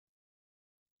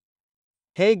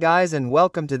Hey guys, and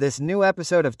welcome to this new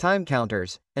episode of Time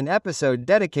Counters, an episode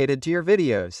dedicated to your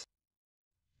videos.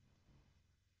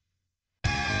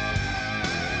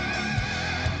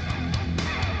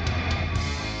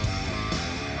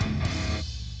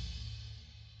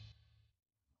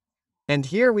 And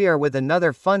here we are with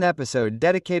another fun episode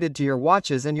dedicated to your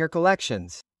watches and your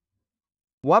collections.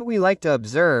 What we like to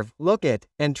observe, look at,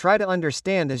 and try to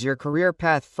understand is your career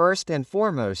path first and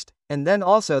foremost, and then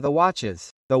also the watches.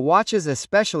 The watches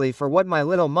especially for what my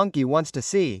little monkey wants to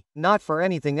see, not for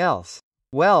anything else.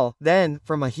 Well, then,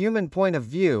 from a human point of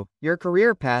view, your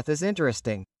career path is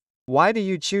interesting. Why do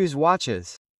you choose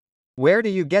watches? Where do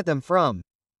you get them from?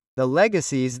 The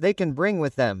legacies they can bring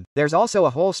with them. There's also a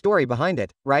whole story behind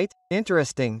it, right?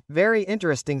 Interesting, very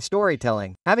interesting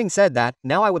storytelling. Having said that,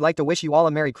 now I would like to wish you all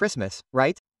a Merry Christmas,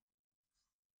 right?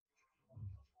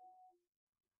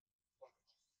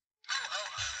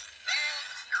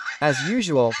 As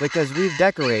usual, because we've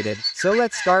decorated, so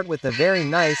let's start with the very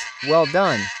nice, well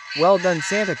done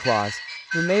Santa Claus,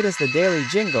 who made us the daily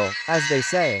jingle, as they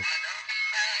say.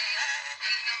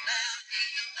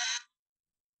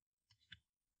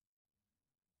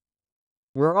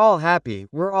 We're all happy,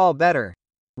 we're all better.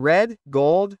 Red,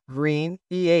 gold, green,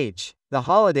 the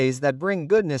holidays that bring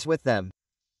goodness with them.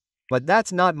 But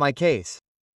that's not my case.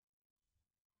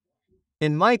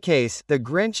 In my case, the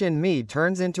Grinch in me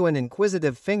turns into an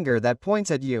inquisitive finger that points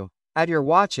at you, at your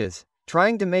watches,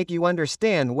 trying to make you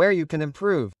understand where you can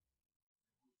improve.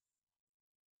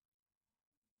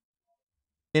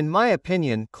 In my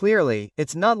opinion, clearly,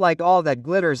 it's not like all that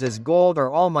glitters is gold or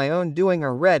all my own doing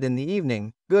are red in the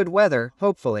evening, good weather,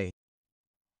 hopefully.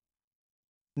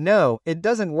 No, it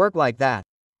doesn't work like that.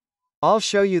 I'll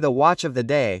show you the watch of the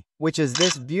day, which is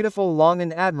this beautiful Long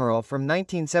 & Admiral from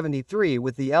 1973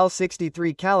 with the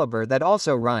L63 caliber that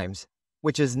also rhymes,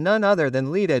 which is none other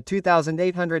than Lita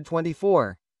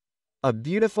 2824. A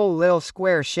beautiful little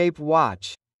square-shaped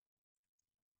watch.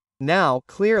 Now,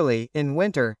 clearly, in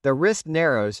winter, the wrist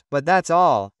narrows, but that's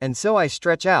all, and so I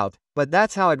stretch out, but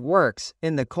that's how it works.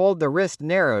 In the cold the wrist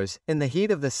narrows, in the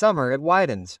heat of the summer it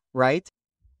widens, right?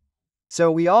 So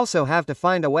we also have to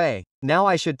find a way. Now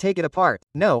I should take it apart.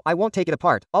 No, I won't take it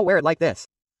apart, I'll wear it like this.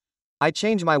 I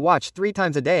change my watch 3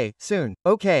 times a day, soon.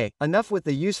 Okay, enough with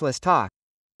the useless talk.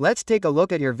 Let's take a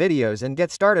look at your videos and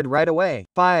get started right away.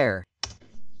 Fire.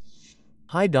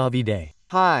 Hi Davide.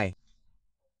 Hi.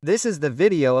 This is the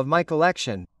video of my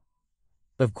collection.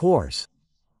 Of course.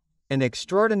 An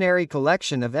extraordinary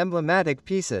collection of emblematic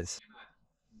pieces.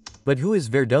 But who is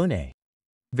Verdone?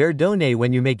 Verdone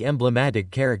when you make emblematic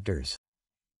characters.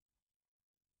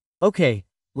 Okay,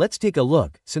 let's take a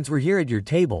look, since we're here at your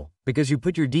table, because you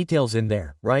put your details in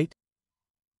there, right?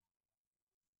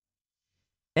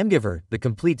 Mgiver, the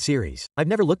complete series. I've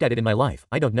never looked at it in my life,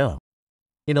 I don't know.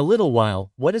 In a little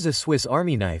while, what is a Swiss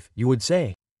Army knife, you would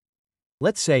say?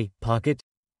 Let's say, pocket.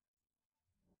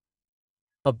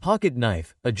 A pocket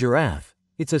knife, a giraffe.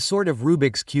 It's a sort of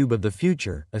Rubik's Cube of the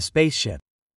future, a spaceship.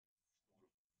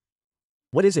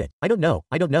 What is it? I don't know.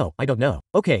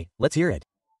 Okay, let's hear it.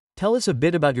 Tell us a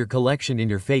bit about your collection in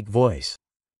your fake voice.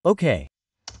 Okay.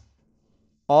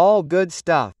 All good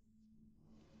stuff.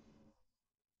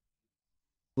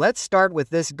 Let's start with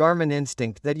this Garmin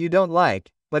Instinct that you don't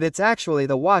like, but it's actually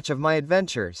the watch of my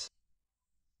adventures.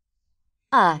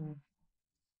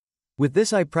 With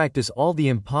this I practice all the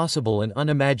impossible and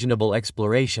unimaginable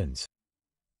explorations.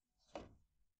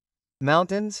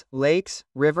 Mountains, lakes,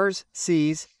 rivers,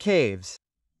 seas, caves.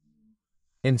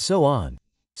 And so on.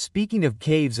 Speaking of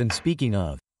caves and speaking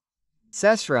of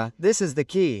Sesra, this is the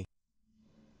key.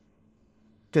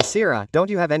 Kasira,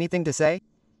 don't you have anything to say?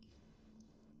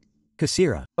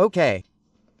 Kasira. Okay.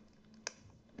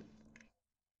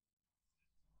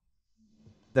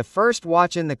 The first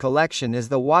watch in the collection is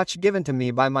the watch given to me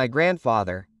by my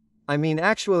grandfather. I mean,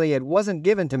 actually it wasn't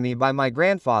given to me by my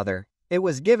grandfather, it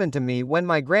was given to me when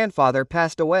my grandfather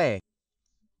passed away.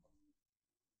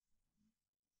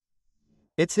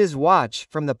 It's his watch,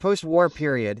 from the post-war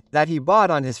period, that he bought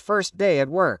on his first day at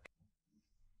work.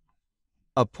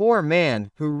 A poor man,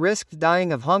 who risked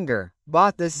dying of hunger,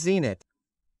 bought this Zenith.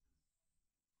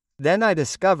 Then I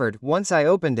discovered, once I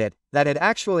opened it, that it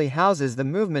actually houses the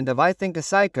movement of I think a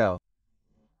Seiko.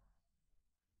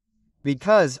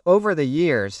 Because, over the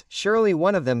years, surely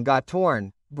one of them got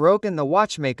torn, broke and the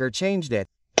watchmaker changed it.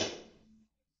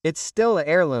 It's still an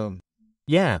heirloom.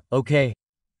 Yeah, okay.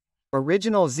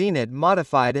 Original Zenith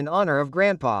modified in honor of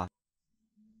Grandpa.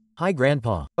 Hi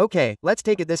Grandpa. Okay, let's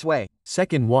take it this way.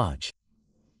 Second watch.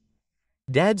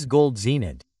 Dad's gold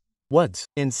Zenith. What's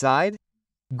inside?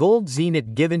 Gold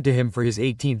Zenith given to him for his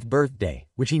 18th birthday,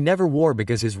 which he never wore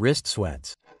because his wrist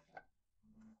sweats.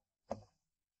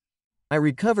 I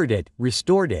recovered it,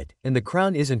 restored it, and the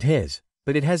crown isn't his,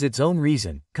 but it has its own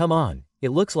reason. Come on, it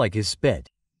looks like his spit.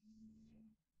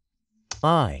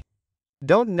 I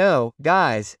don't know,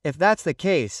 guys, if that's the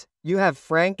case. You have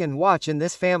Frank and watch in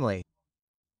this family.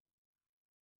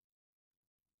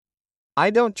 I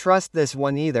don't trust this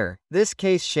one either. This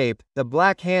case shape, the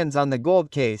black hands on the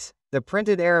gold case, the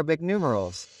printed Arabic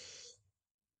numerals.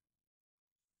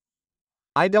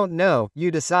 I don't know, you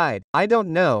decide. I don't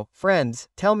know, friends,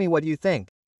 tell me what you think.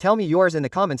 Tell me yours in the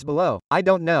comments below. I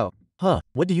don't know.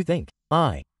 What do you think?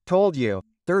 I told you.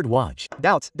 Third watch.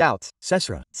 Doubts.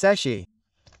 Sesra. Seshi.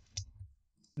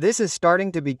 This is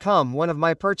starting to become one of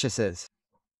my purchases.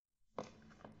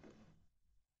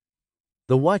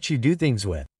 The watch you do things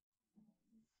with.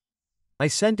 I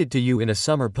sent it to you in a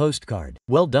summer postcard.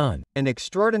 Well done. An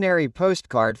extraordinary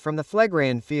postcard from the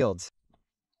Phlegraean fields.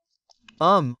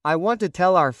 I want to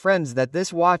tell our friends that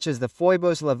this watch is the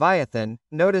Phoibos Leviathan.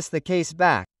 Notice the case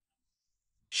back.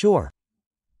 Sure.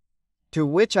 To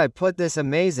which I put this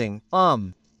amazing,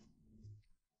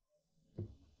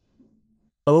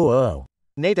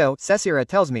 NATO, Cecira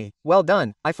tells me, well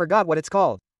done, I forgot what it's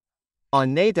called.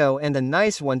 On NATO and a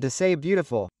nice one to say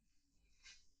beautiful.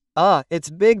 It's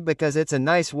big because it's a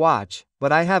nice watch,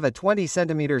 but I have a 20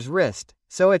 centimeters wrist,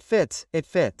 so it fits.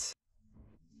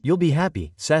 You'll be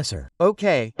happy, Cesar.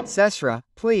 Okay, Cesra,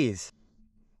 please.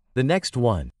 The next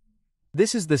one.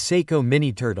 This is the Seiko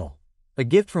Mini Turtle. A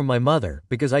gift from my mother,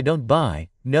 because I don't buy.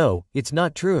 No, it's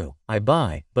not true, I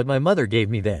buy, but my mother gave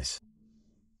me this.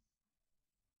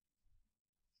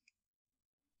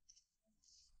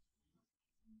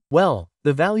 Well,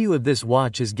 the value of this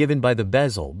watch is given by the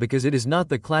bezel because it is not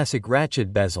the classic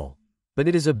ratchet bezel, but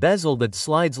it is a bezel that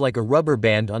slides like a rubber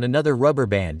band on another rubber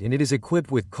band, and it is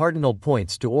equipped with cardinal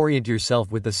points to orient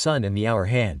yourself with the sun and the hour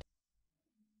hand.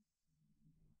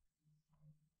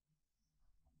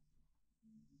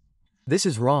 This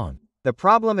is wrong. The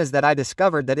problem is that I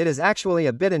discovered that it is actually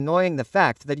a bit annoying, the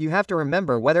fact that you have to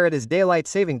remember whether it is daylight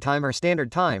saving time or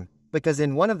standard time, because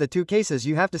in one of the two cases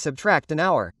you have to subtract an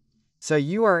hour. So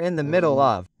you are in the middle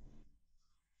of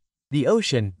the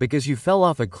ocean, because you fell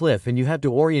off a cliff and you have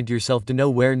to orient yourself to know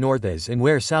where north is and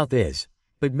where south is.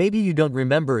 But maybe you don't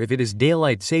remember if it is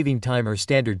daylight saving time or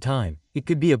standard time. It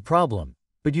could be a problem.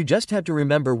 But you just have to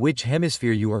remember which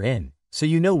hemisphere you are in, so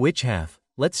you know which half,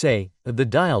 let's say, of the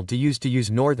dial to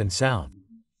use north and south.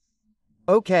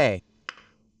 Okay.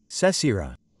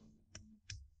 Cecira.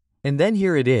 And then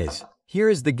here it is. Here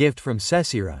is the gift from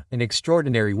Cecira, an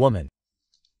extraordinary woman.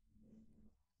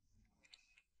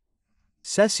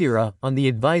 Cecira, on the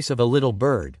advice of a little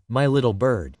bird, my little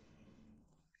bird.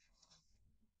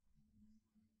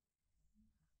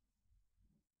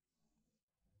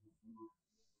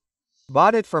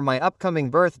 Bought it for my upcoming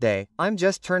birthday, I'm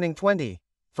just turning 20.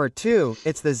 For 2,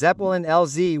 it's the Zeppelin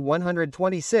LZ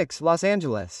 126 Los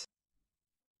Angeles.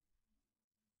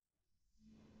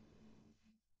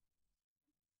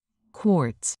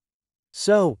 Quartz.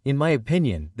 So, in my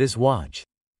opinion, this watch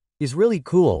is really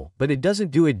cool, but it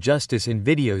doesn't do it justice in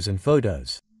videos and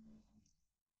photos.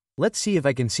 Let's see if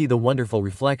I can see the wonderful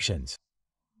reflections.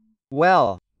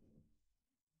 Well,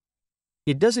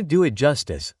 it doesn't do it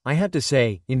justice, I have to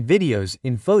say, in videos,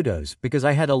 in photos, because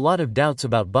I had a lot of doubts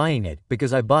about buying it,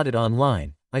 because I bought it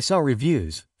online. I saw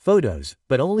reviews, photos,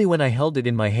 but only when I held it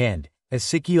in my hand, as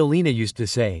Cicciolina used to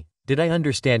say, did I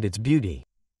understand its beauty.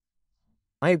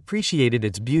 I appreciated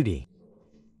its beauty.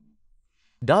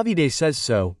 Davide says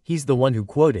so, he's the one who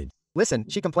quoted. Listen,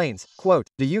 she complains, quote,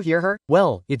 do you hear her?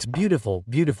 Well, it's beautiful,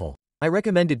 beautiful. I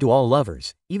recommend it to all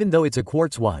lovers, even though it's a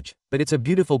quartz watch, but it's a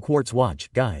beautiful quartz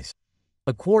watch, guys.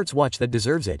 A quartz watch that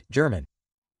deserves it, German.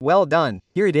 Well done.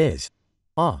 Here it is.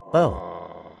 And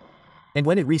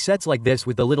when it resets like this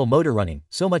with the little motor running,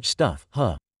 so much stuff,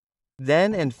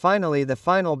 Then and finally the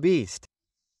final beast.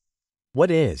 What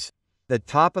is? The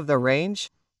top of the range?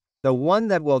 The one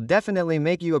that will definitely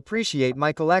make you appreciate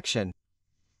my collection.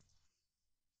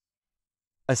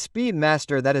 A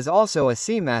Speedmaster that is also a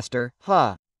Seamaster,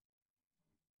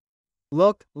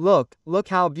 Look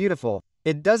how beautiful.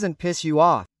 It doesn't piss you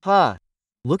off,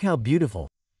 Look how beautiful.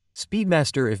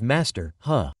 Speedmaster if master,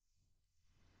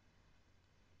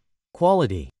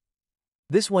 Quality.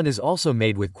 This one is also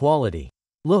made with quality.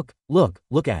 Look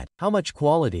at how much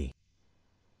quality.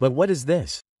 But what is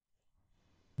this?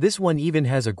 This one even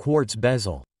has a quartz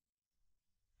bezel.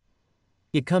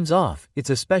 It comes off,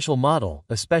 it's a special model,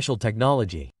 a special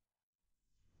technology.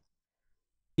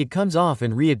 It comes off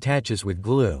and reattaches with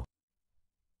glue.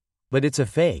 But it's a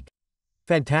fake.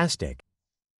 Fantastic.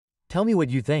 Tell me what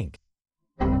you think.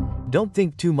 Don't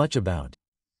think too much about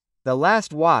the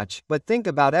last watch, but think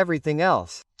about everything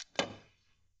else.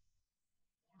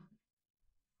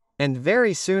 And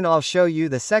very soon I'll show you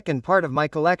the second part of my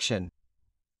collection.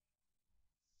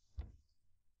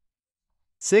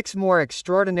 6 more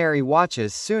extraordinary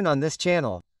watches soon on this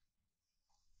channel.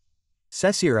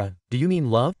 Cecira, do you mean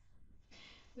love?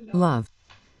 Love.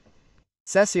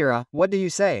 Cecira, what do you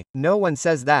say? No one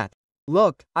says that.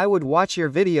 Look, I would watch your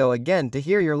video again to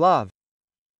hear your love.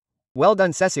 Well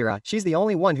done Cecira, she's the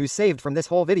only one who's saved from this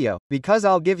whole video, because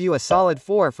I'll give you a solid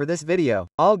 4 for this video.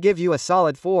 I'll give you a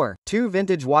solid 4. 2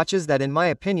 vintage watches that in my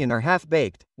opinion are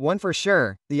half-baked, one for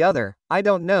sure, the other, I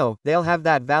don't know, they'll have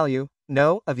that value,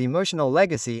 no, of emotional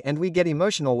legacy and we get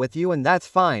emotional with you and that's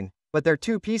fine, but they're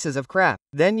 2 pieces of crap.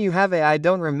 Then you have I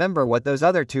don't remember what those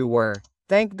other 2 were.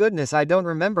 Thank goodness I don't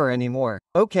remember anymore.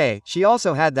 Okay, she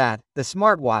also had that, the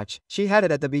smartwatch, she had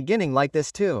it at the beginning like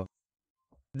this too.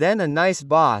 Then a nice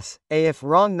boss, if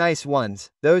wrong nice ones,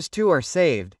 those 2 are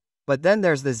saved. But then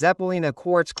there's the Zeppelina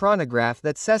quartz chronograph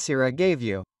that Cecira gave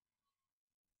you.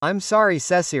 I'm sorry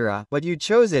Cecira, but you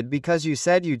chose it because you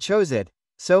said you chose it,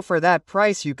 so for that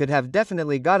price you could have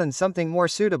definitely gotten something more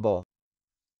suitable.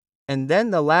 And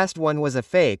then the last one was a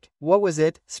fake, what was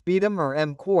it, Speedum or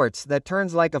M quartz that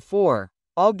turns like a 4.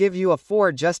 I'll give you a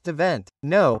 4 just to vent.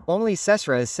 No, only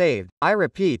Cecira is saved. I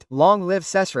repeat, long live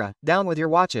Cecira, down with your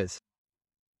watches.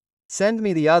 Send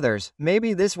me the others,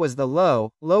 maybe this was the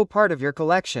low part of your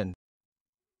collection.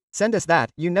 Send us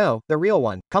that, you know, the real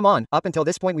one. Come on, up until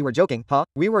this point we were joking, huh?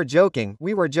 We were joking.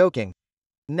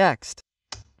 Next.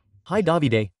 Hi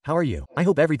Davide, how are you? I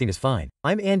hope everything is fine.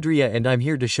 I'm Andrea and I'm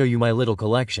here to show you my little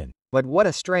collection. But what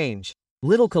a strange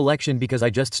little collection because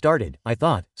I just started,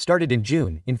 started in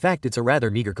June, in fact it's a rather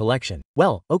meager collection.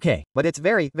 Well, okay. But it's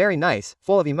very, very nice,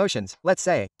 full of emotions, let's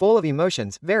say, full of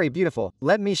emotions, very beautiful,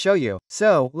 let me show you.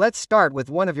 So, let's start with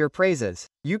one of your praises.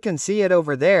 You can see it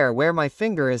over there where my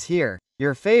finger is here.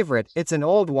 Your favorite, it's an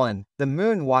old one, the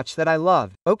moon watch that I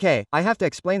love. Okay, I have to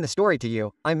explain the story to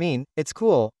you, I mean, it's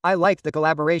cool, I liked the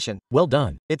collaboration. Well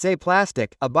done. It's a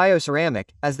plastic, a bioceramic,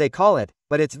 as they call it,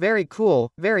 but it's very cool,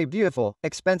 very beautiful,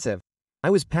 expensive. I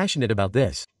was passionate about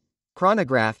this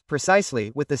chronograph,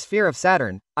 precisely, with the sphere of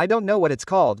Saturn, I don't know what it's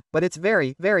called, but it's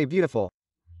very, very beautiful.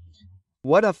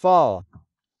 What a fall.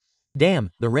 Damn,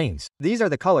 the rings. These are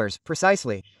the colors,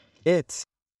 precisely. It's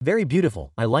very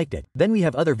beautiful, I liked it. Then we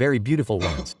have other very beautiful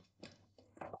ones.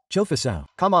 Chofasao.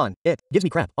 Come on, it gives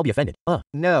me crap, I'll be offended.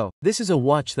 No. This is a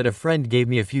watch that a friend gave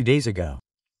me a few days ago.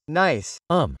 Nice.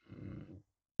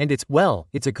 And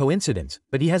it's a coincidence,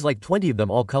 but he has like 20 of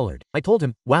them all colored. I told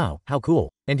him, wow, how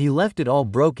cool. And he left it all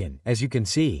broken, as you can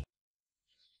see.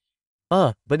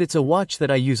 But it's a watch that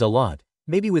I use a lot.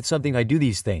 Maybe with something I do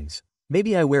these things.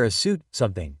 Maybe I wear a suit,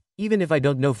 something. Even if I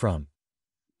don't know from.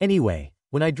 Anyway,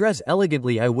 when I dress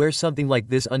elegantly I wear something like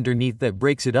this underneath that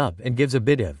breaks it up and gives a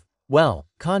bit of, well,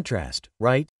 contrast,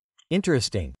 right?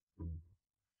 Interesting.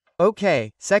 Okay,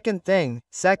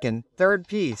 third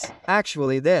piece,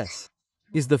 actually this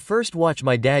is the first watch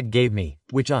my dad gave me,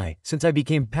 which I, since I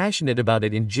became passionate about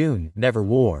it in June, never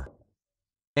wore.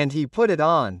 And he put it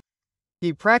on.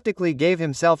 He practically gave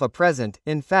himself a present,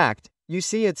 in fact, you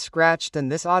see it's scratched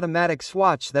and this automatic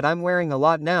swatch that I'm wearing a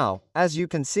lot now, as you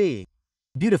can see.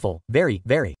 Beautiful, very,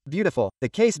 very beautiful, the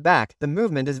case back, the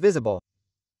movement is visible.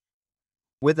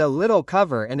 With a little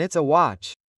cover and it's a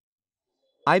watch.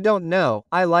 I don't know,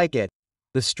 I like it.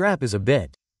 The strap is a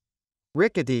bit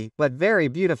rickety, but very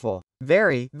beautiful.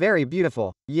 Very, very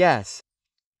beautiful, yes.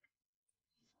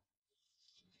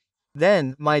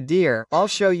 Then, my dear, I'll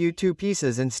show you 2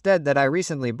 pieces instead that I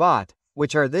recently bought,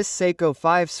 which are this Seiko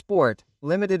 5 Sport,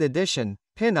 limited edition,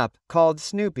 pin-up, called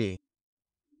Snoopy.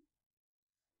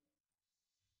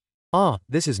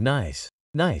 This is nice.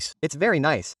 Nice. It's very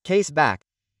nice, case back.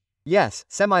 Yes,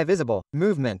 semi-visible,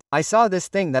 movement. I saw this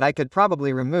thing that I could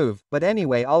probably remove, but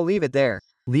anyway I'll leave it there.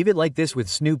 Leave it like this with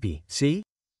Snoopy, see?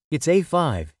 It's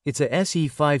A5, it's a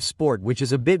SE5 Sport which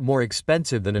is a bit more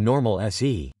expensive than a normal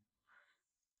SE.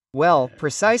 Well,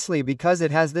 precisely because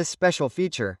it has this special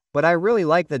feature, but I really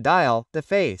like the dial, the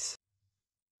face.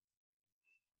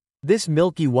 This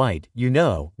milky white,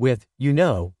 with,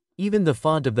 even the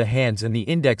font of the hands and the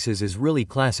indexes is really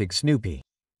classic Snoopy.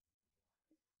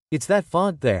 It's that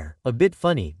font there, a bit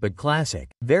funny, but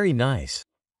classic, very nice.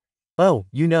 Oh,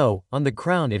 on the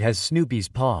crown it has Snoopy's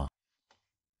paw.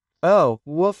 Oh,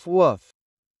 woof woof.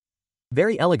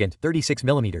 Very elegant,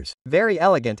 36mm. Very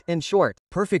elegant, in short.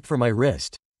 Perfect for my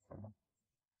wrist.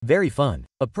 Very fun.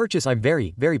 A purchase I'm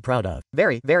very, very proud of.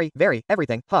 Very, very, very,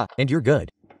 everything, huh? And you're good.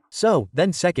 So,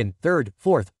 then second, third,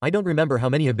 fourth, I don't remember how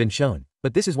many have been shown,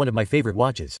 but this is one of my favorite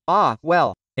watches.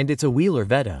 Well. And it's a Wheeler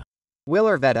Vetta.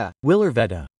 Wheeler Vetta. Wheeler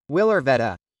Vetta. Wheeler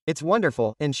Vetta. It's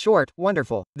wonderful, in short,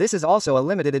 wonderful. This is also a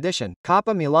limited edition,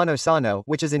 Coppa Milano Sano,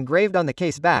 which is engraved on the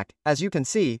case back, as you can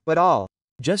see, but all.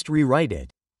 Just rewrite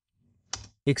it.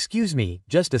 Excuse me,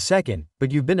 just a second,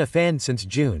 but you've been a fan since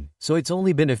June, so it's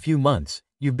only been a few months.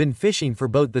 You've been fishing for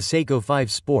both the Seiko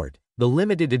 5 Sport, the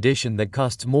limited edition that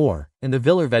costs more, and the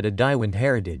Villarveta Diamond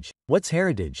Heritage. What's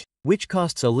Heritage? Which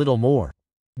costs a little more.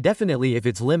 Definitely if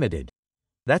it's limited.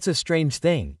 That's a strange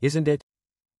thing, isn't it?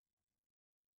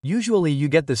 Usually you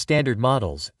get the standard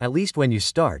models, at least when you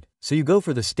start, so you go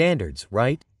for the standards,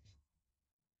 right?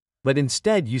 But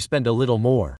instead you spend a little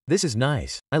more. This is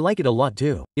nice. I like it a lot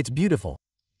too. It's beautiful.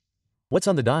 What's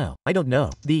on the dial? I don't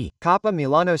know. The Coppa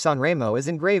Milano Sanremo is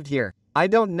engraved here. I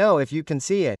don't know if you can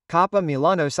see it, Coppa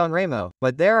Milano Sanremo,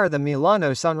 but there are the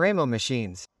Milano Sanremo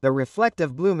machines, the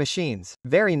reflective blue machines.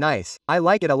 Very nice. I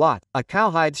like it a lot. A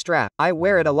cowhide strap. I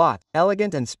wear it a lot.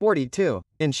 Elegant and sporty too.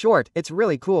 In short, it's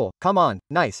really cool. Come on.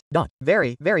 Nice.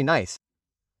 Very, very nice.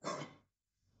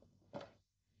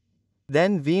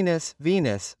 Then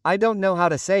Venus, I don't know how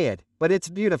to say it, but it's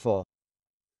beautiful.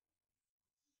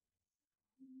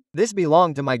 This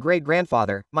belonged to my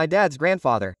great-grandfather, my dad's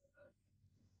grandfather.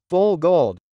 Full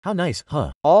gold. How nice,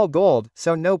 huh? All gold,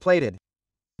 so no plated.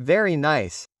 Very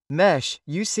nice. Mesh,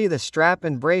 you see the strap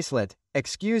and bracelet.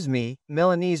 Excuse me,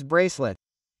 Milanese bracelet.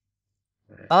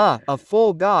 A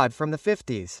full god from the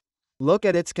 50s. Look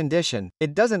at its condition.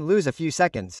 It doesn't lose a few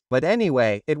seconds. But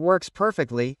anyway, it works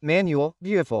perfectly. Manual,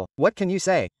 beautiful. What can you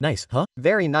say? Nice, huh?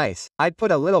 Very nice. I'd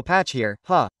put a little patch here,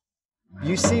 huh?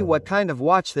 You see what kind of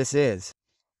watch this is.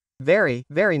 Very,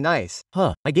 very nice.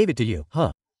 Huh, I gave it to you,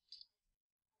 huh?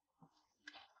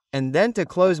 And then to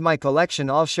close my collection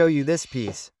I'll show you this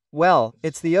piece. Well,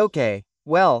 it's the OK.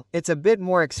 Well, it's a bit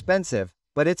more expensive,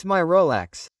 but it's my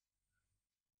Rolex.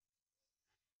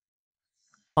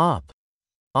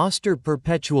 Oster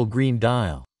Perpetual Green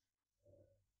Dial.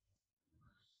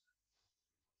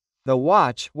 The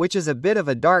watch, which is a bit of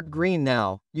a dark green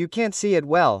now, you can't see it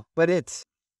well, but it's...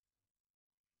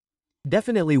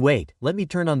 Definitely wait, let me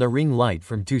turn on the ring light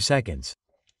from 2 seconds.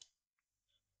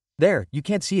 There, you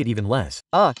can't see it even less.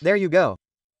 There you go.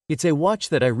 It's a watch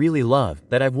that I really love,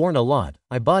 that I've worn a lot.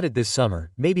 I bought it this summer,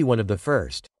 maybe one of the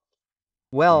first.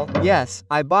 Well, yes,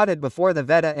 I bought it before the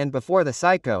Veta and before the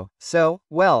Seiko, so,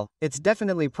 well, it's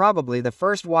definitely probably the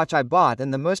first watch I bought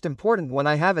and the most important one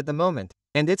I have at the moment.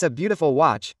 And it's a beautiful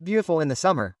watch, beautiful in the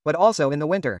summer, but also in the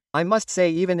winter. I must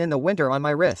say even in the winter on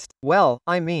my wrist. Well,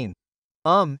 I mean.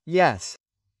 Yes.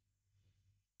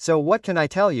 So what can I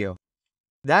tell you?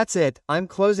 That's it, I'm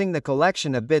closing the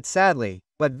collection a bit sadly,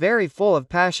 but very full of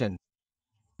passion.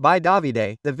 Bye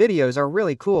Davide, the videos are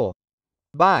really cool.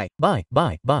 Bye. Bye.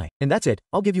 And that's it,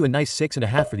 I'll give you a nice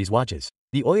 6.5 for these watches.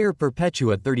 The Oyer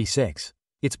Perpetua 36.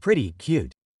 It's pretty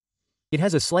cute. It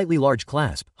has a slightly large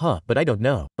clasp, but I don't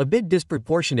know. A bit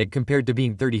disproportionate compared to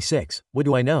being 36, what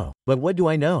do I know? But what do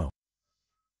I know?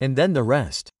 And then the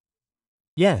rest.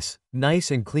 Yes,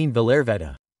 nice and clean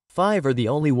Villarveta. 5 are the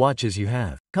only watches you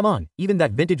have. Come on, even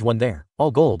that vintage one there,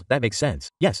 all gold, that makes sense.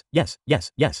 Yes,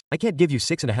 I can't give you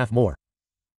 6.5 more.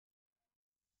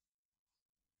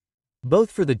 Both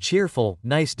for the cheerful,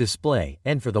 nice display,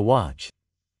 and for the watch.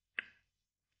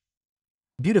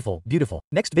 Beautiful.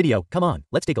 Next video, come on,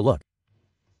 let's take a look.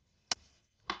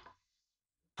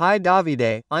 Hi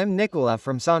Davide, I'm Nicola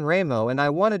from Sanremo and I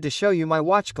wanted to show you my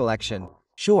watch collection.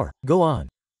 Sure, go on.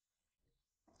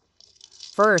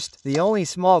 First, the only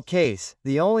small case,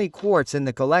 the only quartz in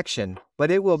the collection,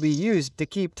 but it will be used to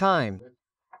keep time.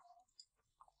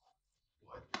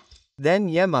 Then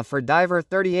Yema for diver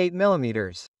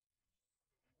 38mm.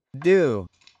 Do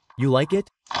you like it?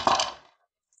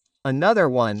 Another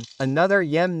one, another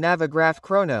Yem Navigraph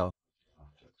Chrono.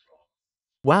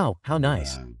 Wow, how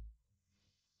nice.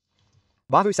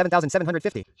 Bahu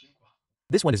 7750.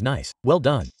 This one is nice, well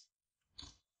done.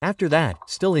 After that,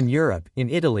 still in Europe, in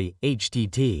Italy,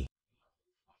 HTT.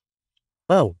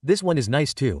 Oh, this one is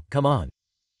nice too, come on.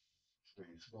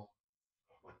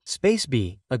 Space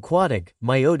B, Aquatic,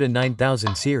 Myota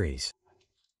 9000 series.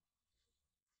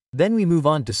 Then we move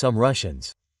on to some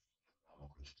Russians.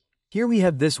 Here we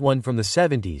have this one from the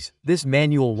 70s, this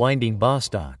manual winding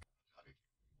Bostock.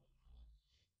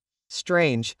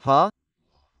 Strange, huh?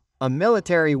 A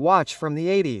military watch from the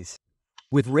 80s.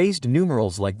 With raised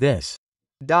numerals like this.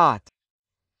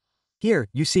 Here,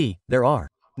 you see, there are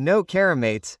no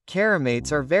caramates.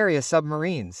 Caramates are various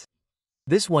submarines.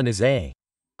 This one is a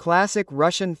classic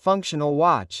Russian functional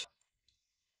watch.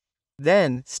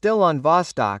 Then, still on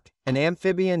Vostok, an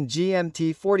amphibian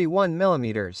GMT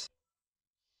 41mm.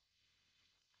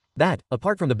 That,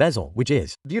 apart from the bezel, which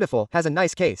is beautiful, has a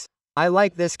nice case. I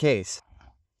like this case.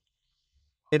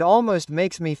 It almost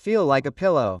makes me feel like a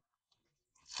pillow.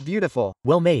 Beautiful.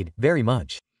 Well made, very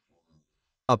much.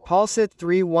 A Pulsat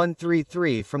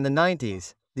 3133 from the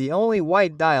 90s, the only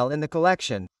white dial in the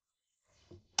collection.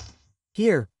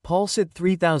 Here, Pulsat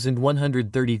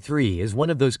 3133 is one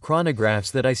of those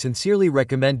chronographs that I sincerely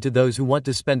recommend to those who want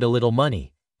to spend a little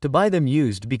money, to buy them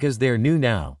used because they are new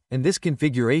now, and this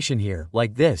configuration here,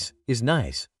 like this, is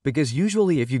nice, because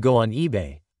usually if you go on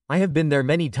eBay, I have been there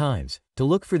many times, to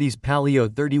look for these Palio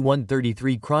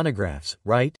 3133 chronographs,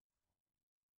 right?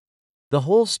 The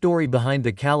whole story behind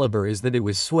the caliber is that it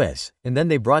was Swiss, and then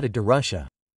they brought it to Russia.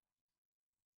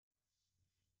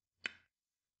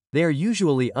 They are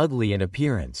usually ugly in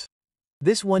appearance.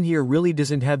 This one here really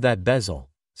doesn't have that bezel.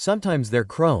 Sometimes they're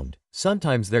chromed,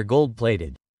 sometimes they're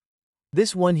gold-plated.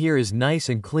 This one here is nice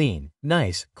and clean,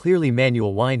 nice, clearly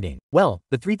manual winding. Well,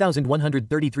 the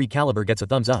 3133 caliber gets a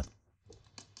thumbs up.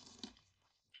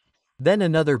 Then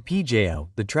another PJO,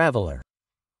 the Traveler.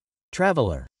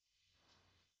 Traveler.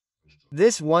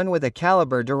 This one with a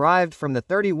caliber derived from the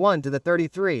 31 to the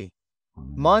 33.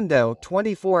 Mondo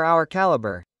 24-hour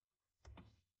caliber.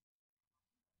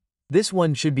 This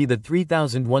one should be the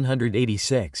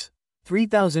 3186.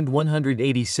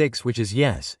 3186, which is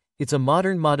yes, it's a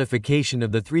modern modification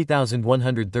of the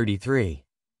 3133.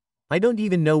 I don't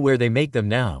even know where they make them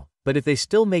now, but if they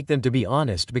still make them, to be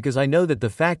honest, because I know that the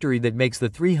factory that makes the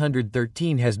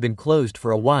 313 has been closed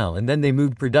for a while and then they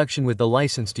moved production with the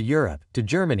license to Europe, to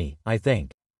Germany, I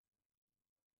think.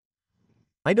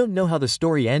 I don't know how the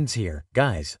story ends here,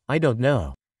 guys, I don't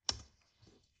know.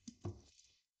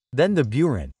 Then the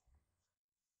Buren.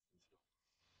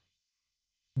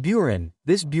 Buren,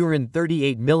 this Buren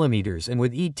 38mm and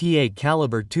with ETA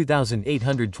caliber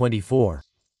 2824.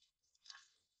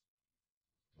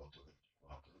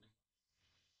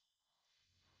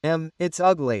 It's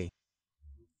ugly.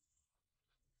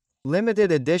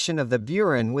 Limited edition of the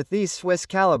Buren with these Swiss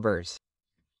calibers.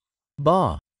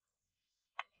 Bah.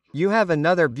 You have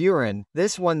another Buren,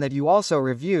 this one that you also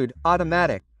reviewed,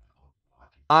 automatic.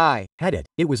 I had it,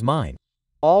 it was mine.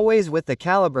 Always with the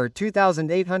caliber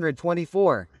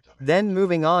 2824. Then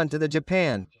moving on to the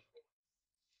Japan.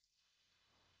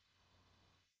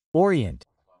 Orient.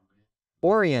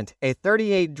 Orient, a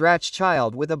 38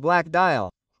 Drachschild with a black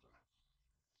dial.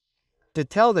 To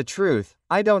tell the truth,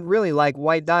 I don't really like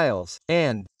white dials,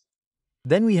 and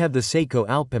then we have the Seiko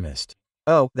Alpimist.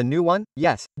 Oh, the new one?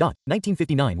 Yes.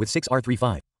 1959 with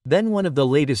 6R35. Then one of the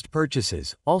latest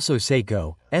purchases, also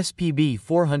Seiko, SPB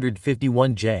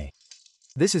 451J.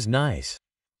 This is nice.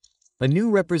 A new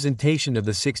representation of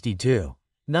the 62.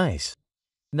 Nice.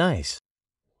 Nice.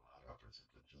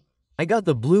 I got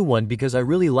the blue one because I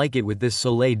really like it with this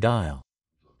Soleil dial.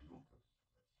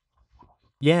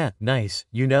 Yeah, nice,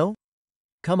 you know?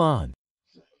 Come on.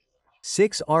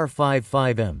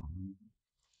 6R55M.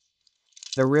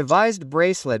 The revised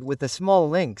bracelet with the small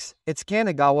links, it's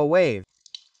Kanagawa Wave.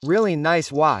 Really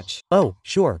nice watch. Oh,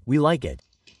 sure, we like it.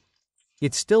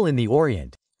 It's still in the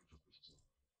Orient.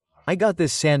 I got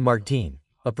this San Martin,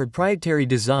 a proprietary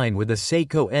design with a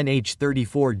Seiko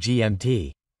NH34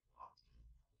 GMT.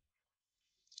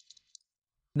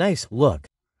 Nice, look.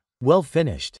 Well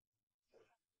finished.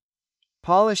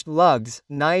 Polished lugs,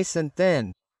 nice and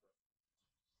thin.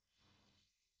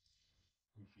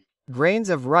 Grains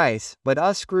of rice, but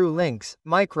screw links,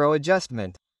 micro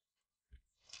adjustment.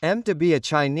 To be a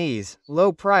Chinese,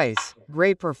 low price,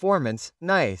 great performance,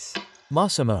 nice.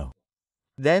 Massimo.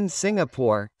 Then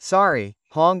Singapore, sorry,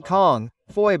 Hong Kong,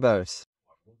 Phoibos.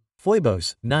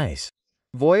 Phoibos, nice.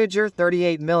 Voyager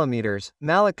 38mm,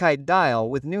 malachite dial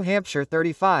with New Hampshire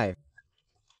 35.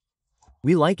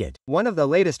 We like it. One of the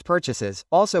latest purchases,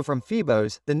 also from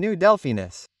Phoibos, the new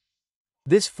Delphinus.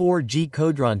 This 4G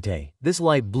Quadrante, this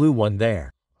light blue one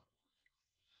there.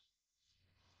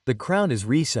 The crown is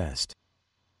recessed.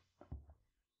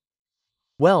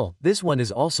 Well, this one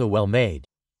is also well made.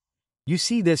 You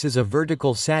see, this is a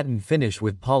vertical satin finish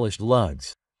with polished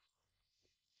lugs.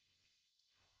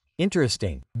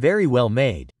 Interesting, very well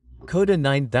made. Coda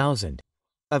 9000.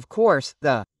 Of course,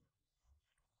 the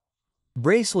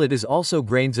bracelet is also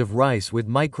grains of rice with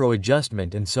micro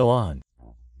adjustment and so on.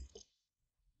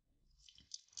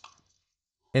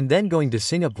 And then going to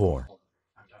Singapore.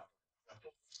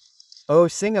 Oh,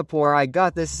 Singapore, I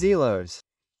got this Zelos.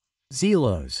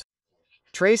 Zelos.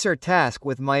 Tracer task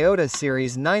with Miyota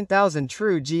Series 9000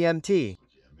 True GMT.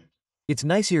 It's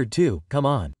nice here too, come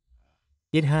on.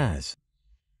 It has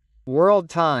world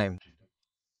time.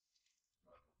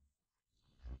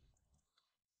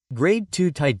 Grade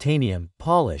 2 titanium,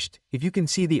 polished, if you can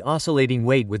see the oscillating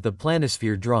weight with the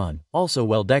planisphere drawn, also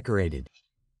well decorated.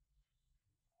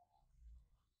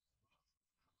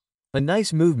 A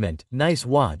nice movement, nice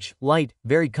watch, light,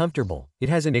 very comfortable, it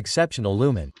has an exceptional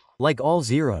lumen. Like all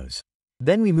zeros.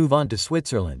 Then we move on to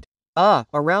Switzerland.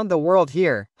 Around the world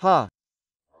here, huh?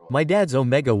 My dad's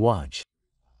Omega watch.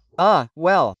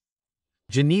 Well.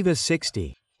 Geneva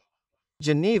 60.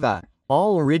 Geneva.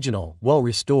 All original, well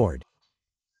restored.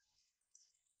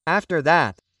 After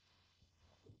that.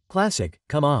 Classic,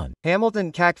 come on.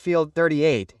 Hamilton Cackfield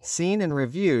 38, seen and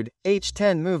reviewed,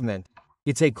 H10 movement.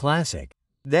 It's a classic.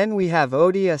 Then we have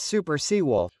Odia Super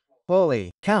Seawolf.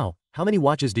 Holy cow, how many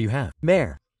watches do you have,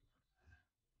 Mayor?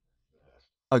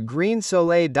 A green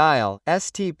Soleil dial,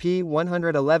 STP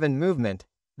 111 movement,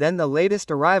 then the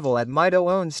latest arrival at Mito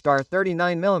own star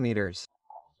 39mm.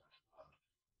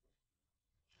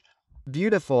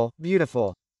 Beautiful,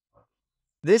 beautiful.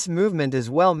 This movement is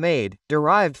well made,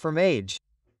 derived from age.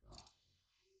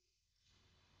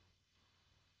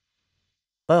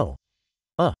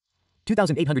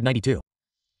 2,892.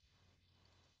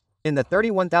 In the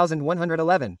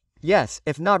 31,111. Yes,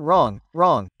 if not wrong,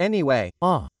 anyway.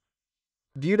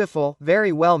 Beautiful,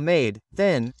 very well made,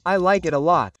 thin, I like it a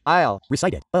lot, I'll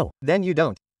recite it. Then you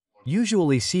don't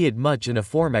usually see it much in a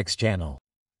Formex channel.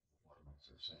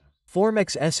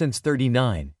 Formex Essence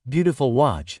 39, beautiful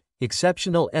watch,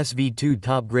 exceptional SV2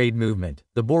 top grade movement,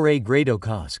 the Boré Grado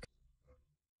Cosque.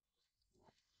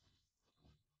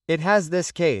 It has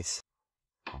this case.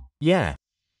 Yeah.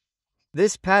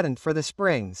 This patent for the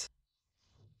springs.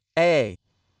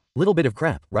 Little bit of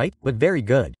crap, right? But very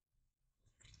good.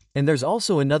 And there's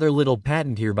also another little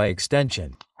patent here by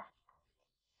extension.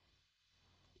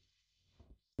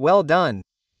 Well done.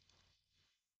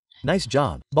 Nice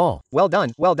job, ball. Well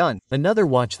done, well done. Another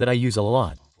watch that I use a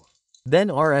lot. Then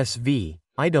RSV,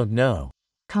 I don't know.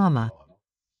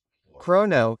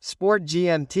 Chrono, Sport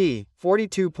GMT,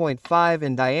 42.5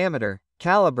 in diameter,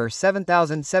 caliber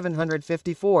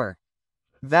 7754.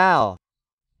 Val.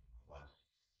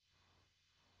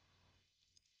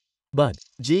 But.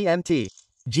 GMT.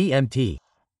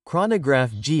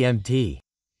 Chronograph GMT.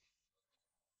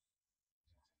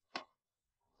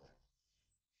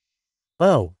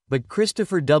 But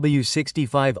Christopher W.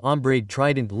 65 Ombre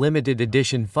Trident limited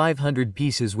edition 500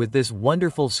 pieces with this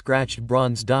wonderful scratched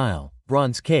bronze dial,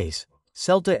 bronze case,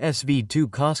 Celta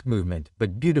SV2 Cosque movement,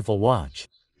 but beautiful watch.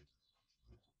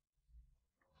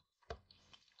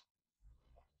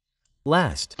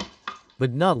 Last,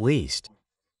 but not least.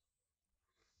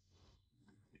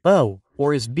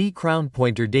 Oris B crown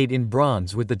pointer date in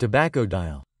bronze with the tobacco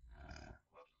dial.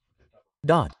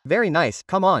 Very nice,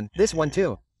 come on, this one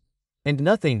too. And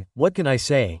nothing, what can I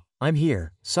say, I'm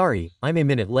here, sorry, I'm a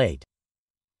minute late.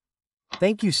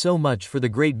 Thank you so much for the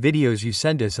great videos you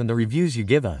send us and the reviews you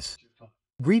give us.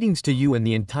 Greetings to you and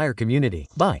the entire community.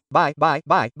 Bye.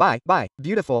 Bye.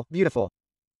 Beautiful, beautiful.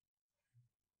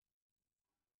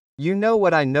 You know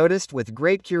what I noticed with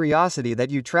great curiosity that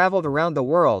you traveled around the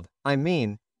world, I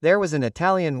mean, there was an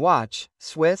Italian watch,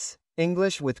 Swiss,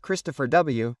 English with Christopher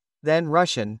W., then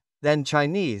Russian, then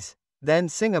Chinese, then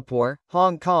Singapore,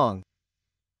 Hong Kong.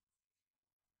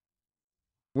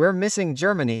 We're missing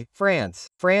Germany, France.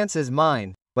 France is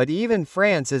mine. But even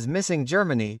France is missing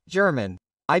Germany, German.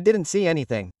 I didn't see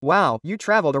anything. Wow, you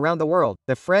traveled around the world.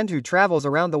 The friend who travels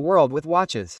around the world with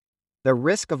watches. The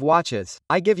risk of watches.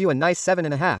 I give you a nice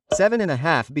 7.5.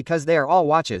 7.5 because they are all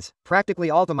watches, practically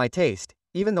all to my taste.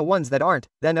 Even the ones that aren't,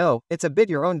 then it's a bit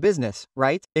your own business,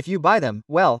 right? If you buy them,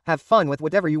 well, have fun with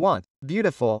whatever you want.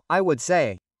 Beautiful, I would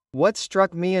say. What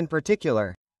struck me in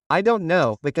particular? I don't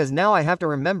know, because now I have to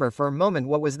remember for a moment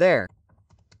what was there.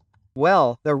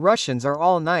 Well, the Russians are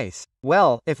all nice.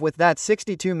 Well, if with that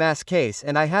 62 mass case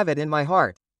and I have it in my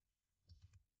heart.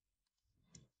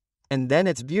 And then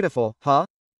it's beautiful, huh?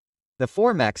 The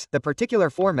Formex, the particular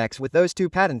Formex with those two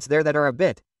patents there that are a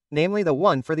bit, namely the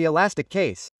one for the elastic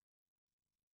case.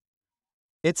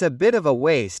 It's a bit of a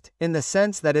waste, in the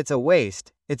sense that it's a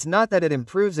waste, it's not that it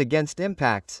improves against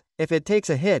impacts, if it takes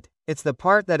a hit, it's the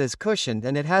part that is cushioned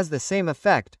and it has the same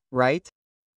effect, right?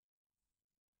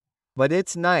 But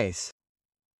it's nice.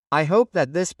 I hope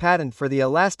that this patent for the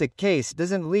elastic case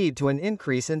doesn't lead to an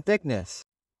increase in thickness.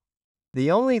 The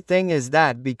only thing is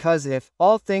that because if,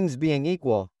 all things being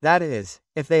equal, that is,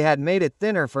 if they had made it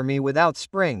thinner for me without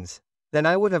springs, then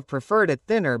I would have preferred it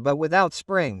thinner but without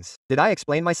springs. Did I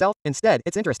explain myself? Instead,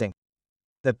 it's interesting.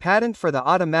 The patent for the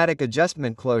automatic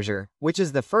adjustment closure, which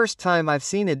is the first time I've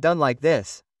seen it done like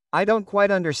this, I don't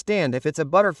quite understand if it's a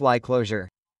butterfly closure.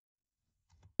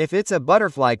 If it's a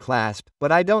butterfly clasp,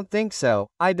 but I don't think so.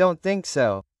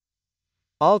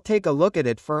 I'll take a look at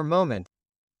it for a moment.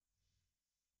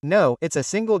 No, it's a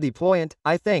single deployant,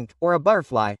 I think, or a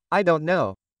butterfly, I don't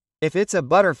know. If it's a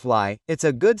butterfly, it's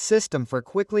a good system for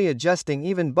quickly adjusting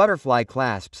even butterfly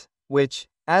clasps, which,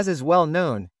 as is well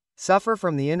known, suffer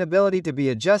from the inability to be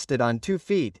adjusted on 2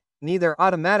 feet, neither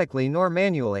automatically nor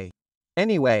manually.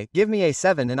 Anyway, give me a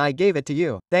 7 and I gave it to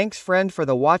you. Thanks friend for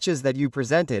the watches that you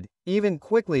presented, even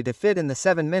quickly to fit in the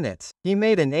 7 minutes. He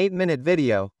made an 8-minute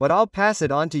video, but I'll pass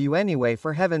it on to you anyway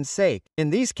for heaven's sake. In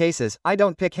these cases, I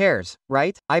don't pick hairs,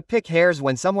 right? I pick hairs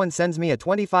when someone sends me a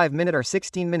 25-minute or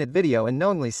 16-minute video and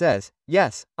knowingly says,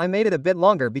 yes, I made it a bit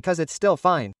longer because it's still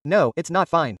fine. No, it's not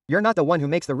fine. You're not the one who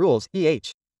makes the rules,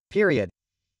 Period.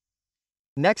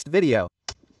 Next video.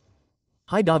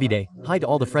 Hi Davide, hi to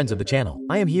all the friends of the channel.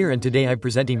 I am here and today I'm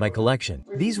presenting my collection.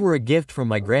 These were a gift from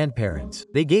my grandparents.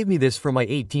 They gave me this for my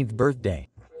 18th birthday.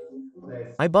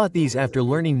 I bought these after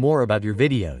learning more about your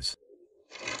videos.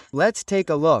 Let's take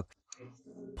a look.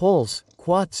 Pulse,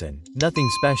 Quatson, nothing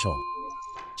special.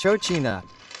 Cecchini.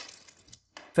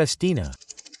 Festina.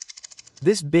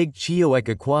 This big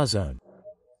Chioeca Quazone.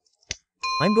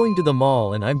 I'm going to the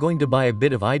mall and I'm going to buy a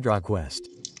bit of HydroQuest.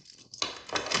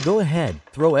 Go ahead,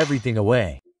 throw everything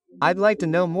away. I'd like to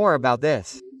know more about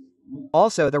this.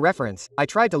 Also the reference, I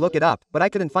tried to look it up, but I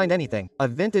couldn't find anything. A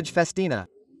vintage Festina.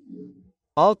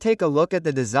 I'll take a look at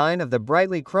the design of the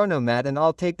brightly chronomat and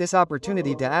I'll take this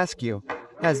opportunity to ask you,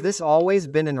 has this always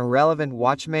been an irrelevant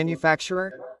watch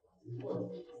manufacturer?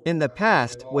 In the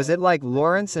past, was it like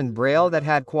Lawrence and Braille that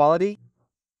had quality?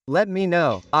 Let me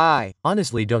know. I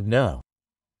honestly don't know.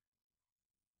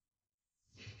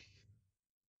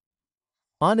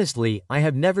 Honestly, I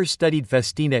have never studied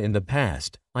Festina in the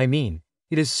past. I mean,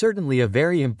 it is certainly a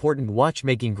very important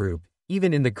watchmaking group,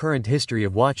 even in the current history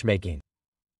of watchmaking.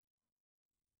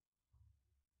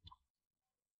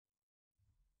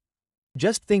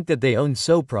 Just think that they own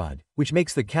Soprod, which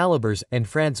makes the calibers, and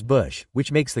France Bush,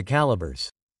 which makes the calibers.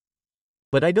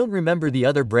 But I don't remember the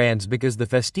other brands because the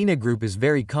Festina group is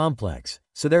very complex,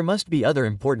 so there must be other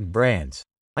important brands.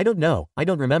 I don't know, I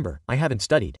don't remember, I haven't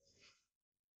studied.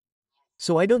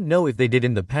 So I don't know if they did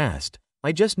in the past,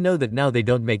 I just know that now they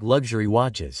don't make luxury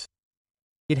watches.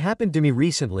 It happened to me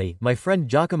recently, my friend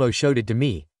Giacomo showed it to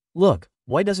me. Look,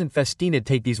 why doesn't Festina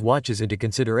take these watches into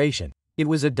consideration? It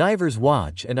was a diver's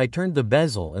watch and I turned the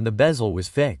bezel and the bezel was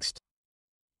fixed.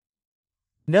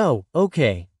 No,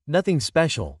 okay, nothing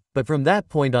special, but from that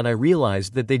point on I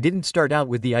realized that they didn't start out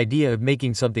with the idea of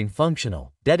making something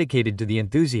functional, dedicated to the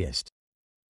enthusiast.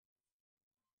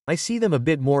 I see them a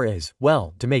bit more as,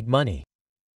 well, to make money.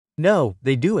 No,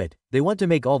 they do it, they want to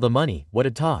make all the money, what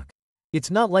a talk.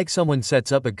 It's not like someone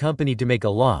sets up a company to make a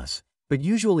loss, but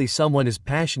usually someone is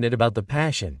passionate about the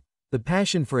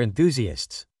passion for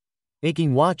enthusiasts.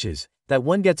 Making watches, that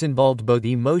one gets involved both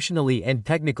emotionally and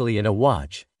technically in a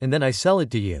watch, and then I sell it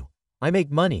to you. I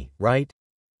make money, right?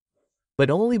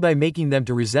 But only by making them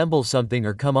to resemble something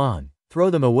or come on, throw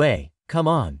them away, come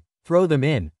on, throw them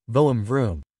in, vroom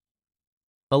vroom.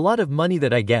 A lot of money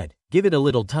that I get, give it a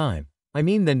little time. I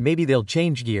mean then maybe they'll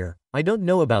change gear, I don't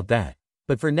know about that.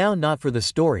 But for now not for the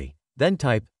story, then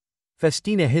type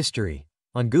Festina history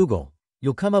on Google.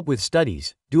 You'll come up with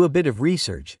studies, do a bit of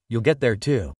research, you'll get there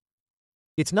too.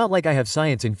 It's not like I have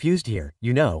science infused here,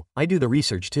 you know, I do the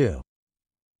research too.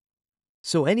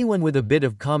 So anyone with a bit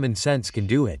of common sense can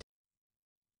do it.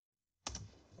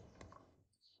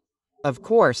 Of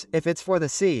course, if it's for the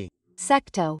sea.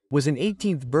 Secto Was an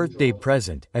 18th birthday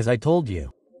present, as I told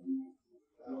you.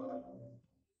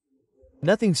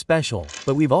 Nothing special,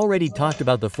 but we've already talked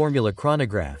about the formula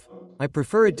chronograph. I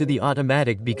prefer it to the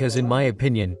automatic because in my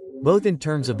opinion, both in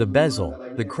terms of the bezel,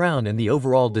 the crown and the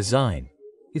overall design,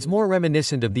 it's more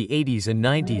reminiscent of the 80s and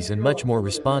 90s and much more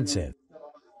responsive.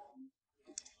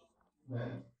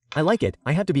 I like it,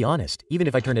 I have to be honest, even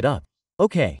if I turn it up.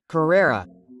 Okay. Carrera.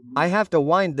 I have to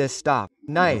wind this stop.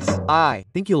 Nice. I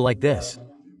think you'll like this.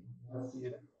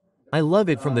 I love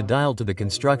it from the dial to the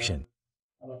construction.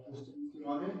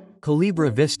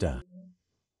 Calibra Vista.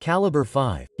 Caliber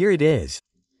 5. Here it is.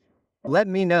 Let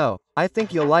me know. I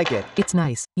think you'll like it. It's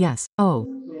nice, yes. Oh.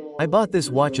 I bought this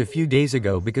watch a few days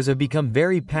ago because I've become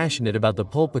very passionate about the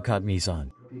Pulpicot Mizan.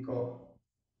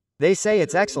 They say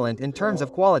it's excellent in terms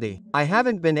of quality. I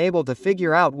haven't been able to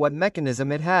figure out what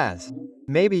mechanism it has.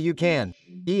 Maybe you can.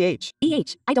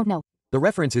 I don't know. The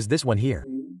reference is this one here.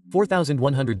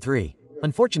 4103.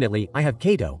 Unfortunately, I have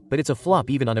Kato, but it's a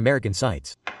flop even on American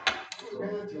sites.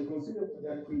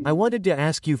 I wanted to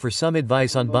ask you for some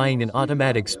advice on buying an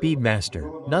automatic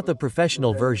Speedmaster, not the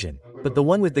professional version, but the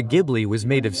one with the Ghibli was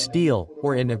made of steel,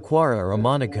 or an Aquara or a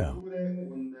Monaco.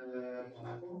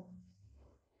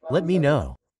 Let me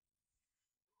know.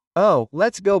 Oh,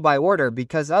 let's go by order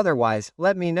because otherwise,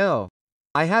 let me know.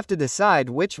 I have to decide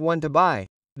which one to buy.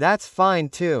 That's fine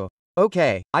too.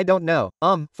 Okay, I don't know.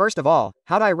 First of all,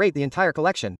 how'd I rate the entire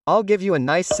collection? I'll give you a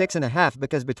nice 6.5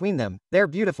 because between them, they're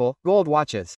beautiful, gold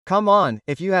watches. Come on,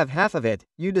 if you have half of it,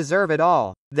 you deserve it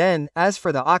all. Then, as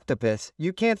for the octopus,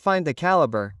 you can't find the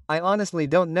caliber. I honestly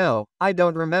don't know, I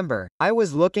don't remember. I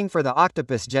was looking for the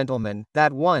octopus gentleman,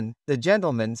 that one, the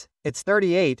gentleman's, it's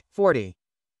 38.40.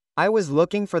 I was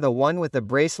looking for the one with the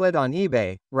bracelet on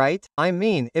eBay, right? I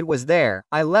mean, it was there,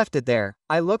 I left it there,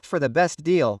 I looked for the best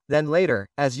deal, then later,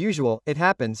 as usual, it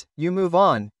happens, you move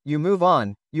on,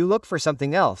 you look for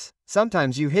something else.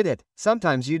 Sometimes you hit it,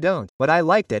 sometimes you don't. But I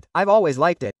liked it, I've always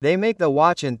liked it. They make the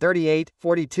watch in 38,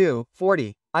 42,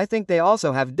 40. I think they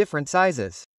also have different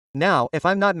sizes. Now, if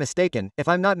I'm not mistaken, it's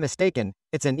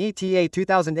an ETA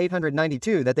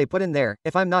 2892 that they put in there,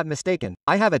 if I'm not mistaken.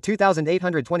 I have a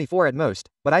 2824 at most,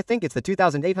 but I think it's the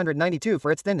 2892 for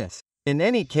its thinness. In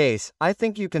any case, I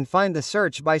think you can find the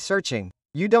search by searching.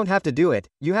 You don't have to do it,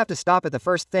 you have to stop at the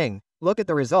first thing, look at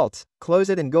the results, close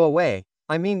it and go away.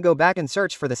 I mean go back and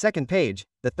search for the second page,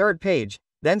 the third page,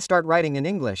 then start writing in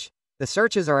English. The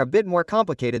searches are a bit more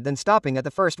complicated than stopping at the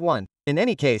first one. In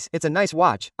any case, it's a nice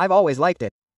watch, I've always liked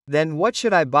it. Then what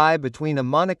should I buy between a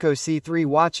Monaco C3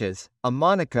 watches, a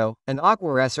Monaco, an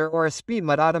Aquaracer or a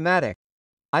Speedmut automatic?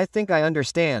 I think I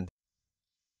understand.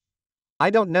 I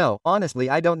don't know,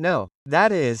 honestly I don't know.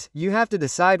 That is, you have to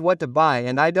decide what to buy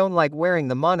and I don't like wearing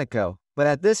the Monaco, but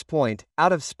at this point,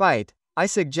 out of spite, I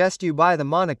suggest you buy the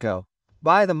Monaco.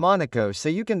 Buy the Monaco so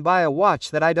you can buy a watch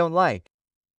that I don't like.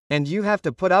 And you have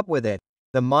to put up with it.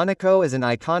 The Monaco is an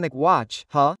iconic watch,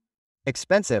 huh?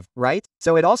 Expensive, right?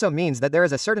 So it also means that there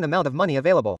is a certain amount of money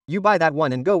available. You buy that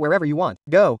one and go wherever you want.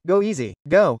 Go easy.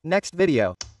 Go, next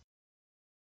video.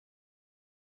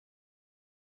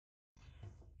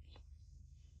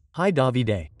 Hi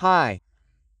Davide. Hi.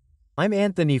 I'm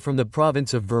Anthony from the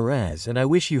province of Varese and I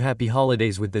wish you happy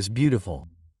holidays with this beautiful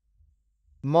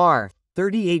Marv.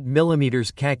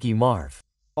 38mm khaki Marv.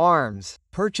 Arms.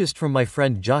 Purchased from my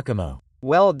friend Giacomo.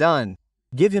 Well done.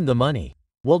 Give him the money.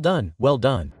 Well done, well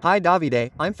done. Hi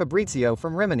Davide, I'm Fabrizio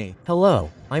from Rimini.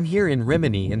 Hello, I'm here in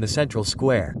Rimini in the central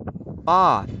square.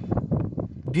 Ah.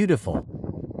 Beautiful.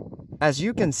 As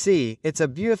you can see, it's a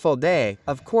beautiful day,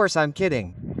 of course I'm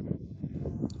kidding.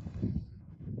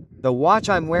 The watch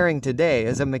I'm wearing today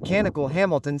is a mechanical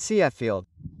Hamilton CF Field.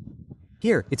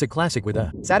 Here, it's a classic with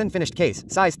a satin finished case,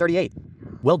 size 38.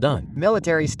 Well done.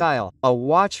 Military style, a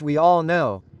watch we all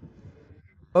know.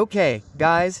 Okay,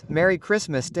 guys, Merry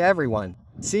Christmas to everyone.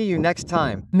 See you next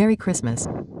time. Merry Christmas.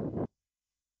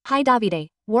 Hi Davide,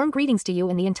 warm greetings to you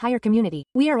and the entire community.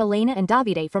 We are Elena and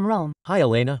Davide from Rome. Hi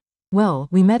Elena. Well,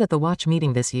 we met at the watch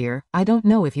meeting this year. I don't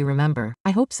know if you remember.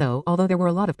 I hope so, although there were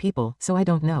a lot of people, so I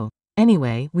don't know.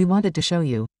 Anyway, we wanted to show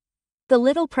you the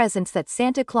little presents that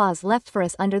Santa Claus left for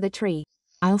us under the tree.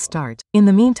 I'll start. In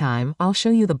the meantime, I'll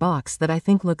show you the box that I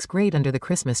think looks great under the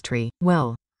Christmas tree.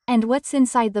 Well. And what's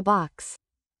inside the box?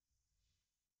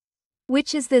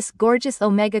 Which is this gorgeous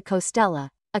Omega Costella,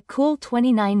 a cool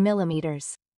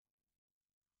 29mm.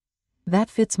 That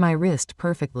fits my wrist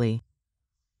perfectly.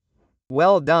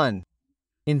 Well done.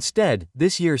 Instead,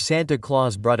 this year Santa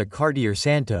Claus brought a Cartier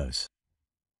Santos.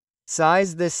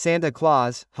 Size this Santa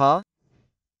Claus, huh?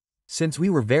 Since we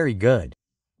were very good.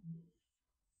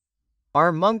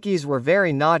 Our monkeys were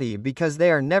very naughty because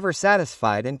they are never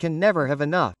satisfied and can never have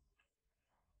enough.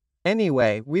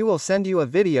 Anyway, we will send you a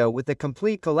video with the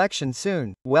complete collection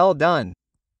soon. Well done.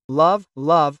 Love,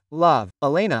 love, love.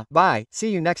 Elena, bye,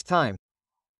 see you next time.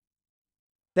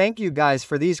 Thank you guys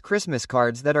for these Christmas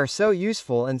cards that are so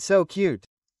useful and so cute.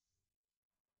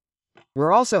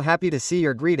 We're also happy to see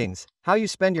your greetings, how you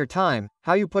spend your time,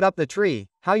 how you put up the tree,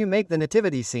 how you make the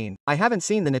nativity scene. I haven't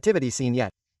seen the nativity scene yet.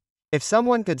 If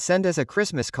someone could send us a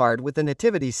Christmas card with the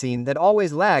nativity scene that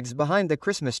always lags behind the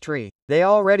Christmas tree. They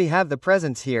already have the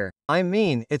presents here. I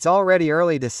mean, it's already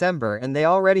early December and they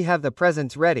already have the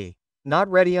presents ready. Not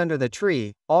ready under the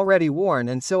tree, already worn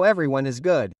and so everyone is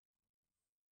good.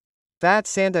 Fat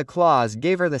Santa Claus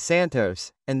gave her the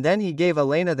Santos, and then he gave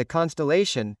Elena the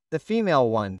Constellation, the female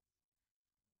one.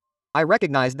 I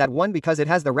recognized that one because it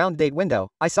has the round date window.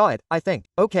 I saw it, I think.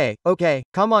 Okay,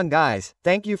 come on guys,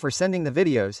 thank you for sending the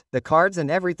videos, the cards and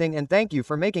everything and thank you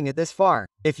for making it this far.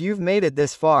 If you've made it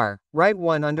this far, write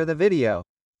 1 under the video.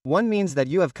 1 means that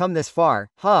you have come this far,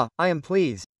 I am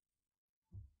pleased.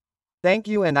 Thank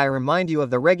you and I remind you of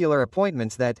the regular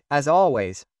appointments that, as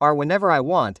always, are whenever I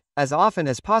want, as often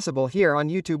as possible here on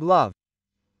YouTube Love.